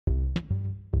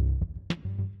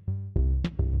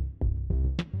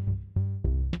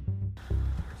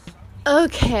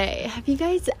Okay, have you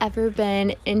guys ever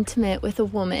been intimate with a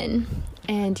woman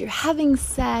and you're having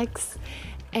sex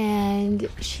and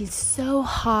she's so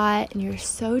hot and you're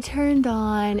so turned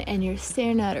on and you're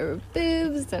staring at her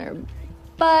boobs and her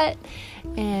butt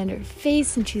and her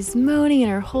face and she's moaning in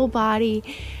her whole body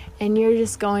and you're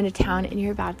just going to town and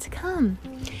you're about to come?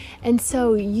 And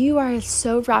so you are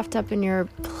so wrapped up in your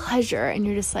pleasure and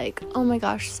you're just like, oh my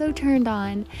gosh, so turned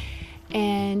on.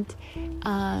 And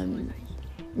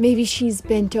maybe she's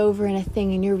bent over in a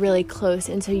thing and you're really close,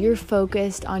 and so you're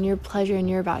focused on your pleasure and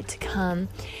you're about to come,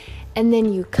 and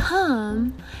then you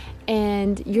come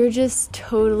and you're just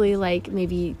totally like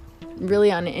maybe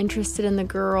really uninterested in the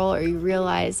girl, or you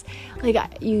realize, like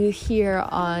you hear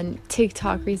on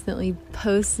TikTok recently,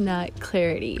 post-nut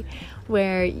clarity,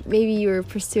 where maybe you were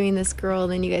pursuing this girl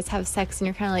and then you guys have sex and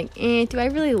you're kind of like, do I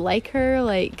really like her?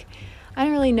 Like, I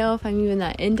don't really know if I'm even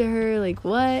that into her, like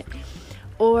what?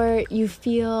 Or you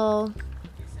feel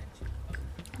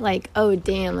like, oh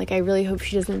damn, like I really hope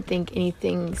she doesn't think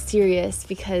anything serious,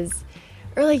 because,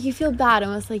 or like you feel bad,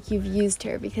 almost like you've used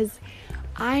her, because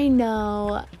I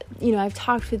know, I've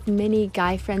talked with many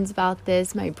guy friends about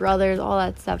this, my brothers, all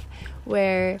that stuff,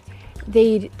 where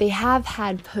they have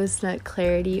had post-nut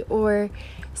clarity, or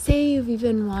say you've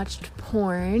even watched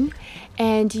porn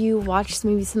and you watch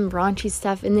maybe some raunchy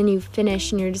stuff and then you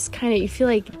finish and you're just kind of, you feel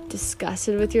like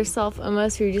disgusted with yourself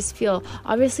almost, or you just feel,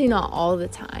 obviously not all the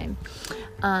time,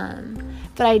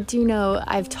 but I do know,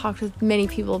 I've talked with many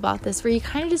people about this, where you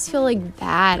kind of just feel like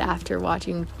bad after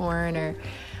watching porn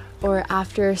or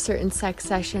after a certain sex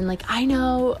session. Like I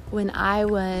know when I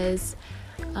was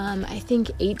I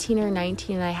think 18 or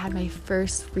 19, and I had my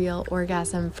first real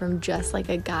orgasm from just like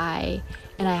a guy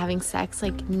and I having sex,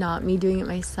 like not me doing it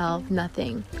myself,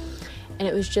 nothing. And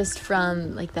it was just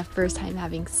from like the first time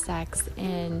having sex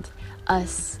and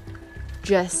us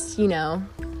just,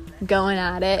 going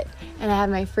at it. And I had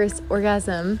my first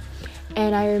orgasm.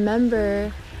 And I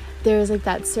remember there was like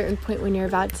that certain point when you're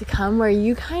about to come where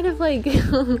you kind of like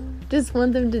just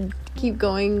want them to keep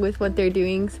going with what they're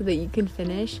doing so that you can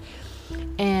finish.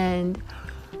 And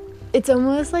it's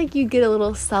almost like you get a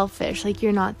little selfish, like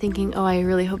you're not thinking, oh, I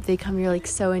really hope they come. You're like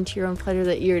so into your own pleasure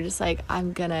that you're just like,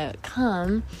 I'm gonna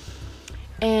come.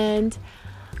 And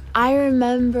I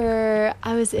remember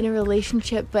I was in a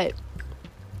relationship, but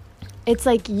it's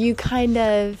like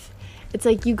it's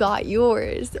like you got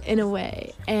yours in a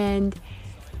way, and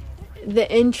the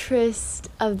interest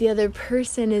of the other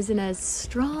person isn't as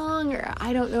strong, or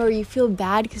I don't know, or you feel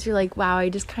bad because you're like, wow, I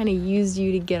just kind of used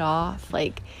you to get off.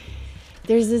 Like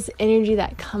there's this energy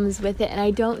that comes with it, and I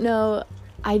don't know,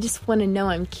 I just want to know,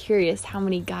 I'm curious how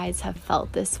many guys have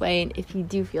felt this way, and if you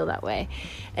do feel that way.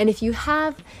 And if you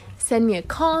have, send me a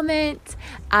comment,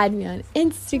 add me on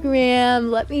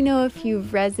Instagram, let me know if you've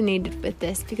resonated with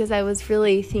this, because I was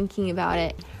really thinking about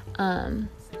it,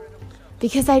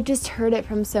 because I just heard it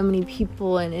from so many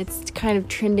people, and it's kind of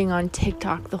trending on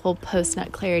TikTok, the whole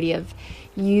post-nut clarity of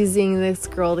using this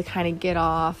girl to kind of get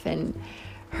off, and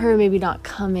her maybe not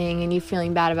coming and you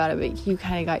feeling bad about it, but you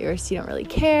kind of got yours, so you don't really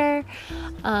care.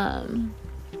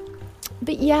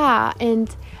 But yeah,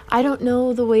 and I don't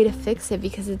know the way to fix it,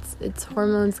 because it's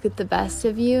hormones get the best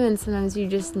of you, and sometimes you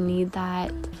just need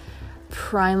that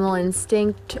primal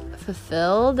instinct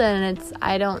fulfilled, and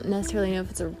I don't necessarily know if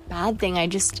it's a bad thing. I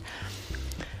just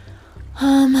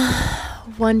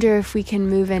wonder if we can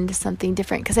move into something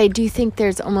different, because I do think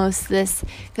there's almost this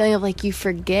feeling of like you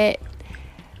forget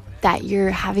that you're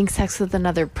having sex with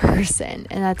another person,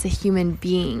 and that's a human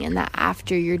being, and that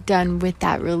after you're done with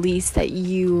that release, that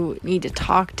you need to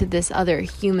talk to this other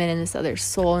human and this other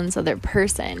soul and this other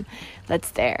person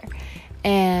that's there.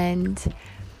 And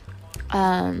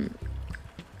I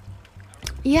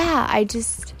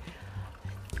just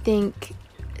think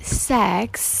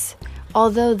sex,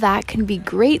 although that can be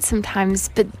great sometimes,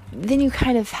 but then you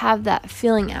kind of have that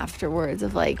feeling afterwards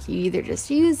of like you either just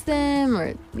use them,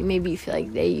 or maybe you feel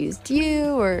like they used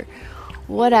you, or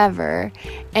whatever,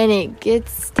 and it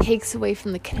takes away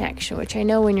from the connection, which I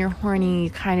know when you're horny you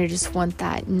kind of just want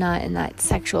that nut and that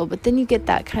sexual, but then you get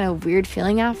that kind of weird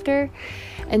feeling after.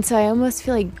 And so I almost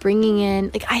feel like bringing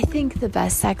in, like, I think the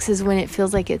best sex is when it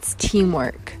feels like it's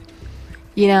teamwork,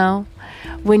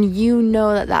 when you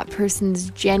know that person's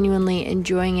genuinely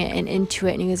enjoying it and into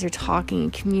it, and you guys are talking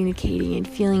and communicating and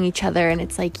feeling each other, and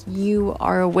it's like you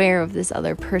are aware of this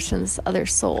other person, this other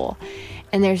soul,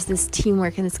 and there's this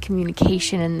teamwork and this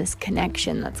communication and this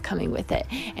connection that's coming with it.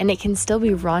 And it can still be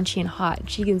raunchy and hot.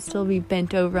 She can still be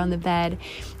bent over on the bed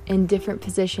in different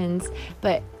positions,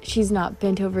 but she's not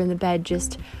bent over in the bed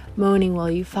just moaning while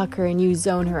you fuck her and you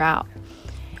zone her out.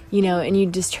 and you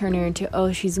just turn her into,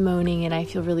 oh, she's moaning and I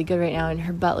feel really good right now and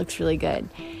her butt looks really good.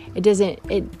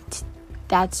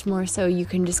 That's more so you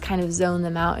can just kind of zone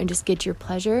them out and just get your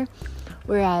pleasure.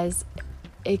 Whereas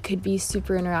it could be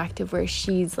super interactive where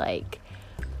she's like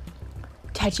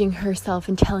touching herself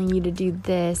and telling you to do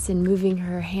this and moving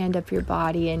her hand up your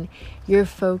body, and you're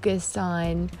focused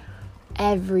on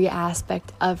every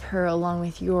aspect of her along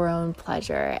with your own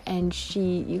pleasure, and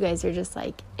you guys are just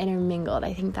like intermingled.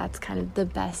 I think that's kind of the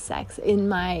best sex in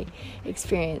my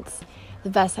experience. The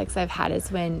best sex I've had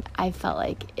is when I felt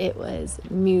like it was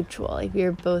mutual, like we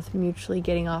were both mutually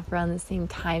getting off around the same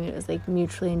time. It was like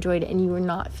mutually enjoyed, and you were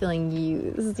not feeling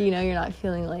used. You're not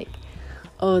feeling like,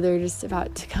 oh, they're just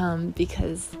about to come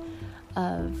because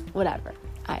of whatever.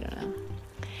 I don't know.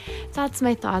 That's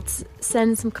my thoughts.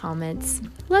 Send some comments.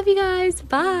 Love you guys.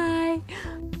 Bye.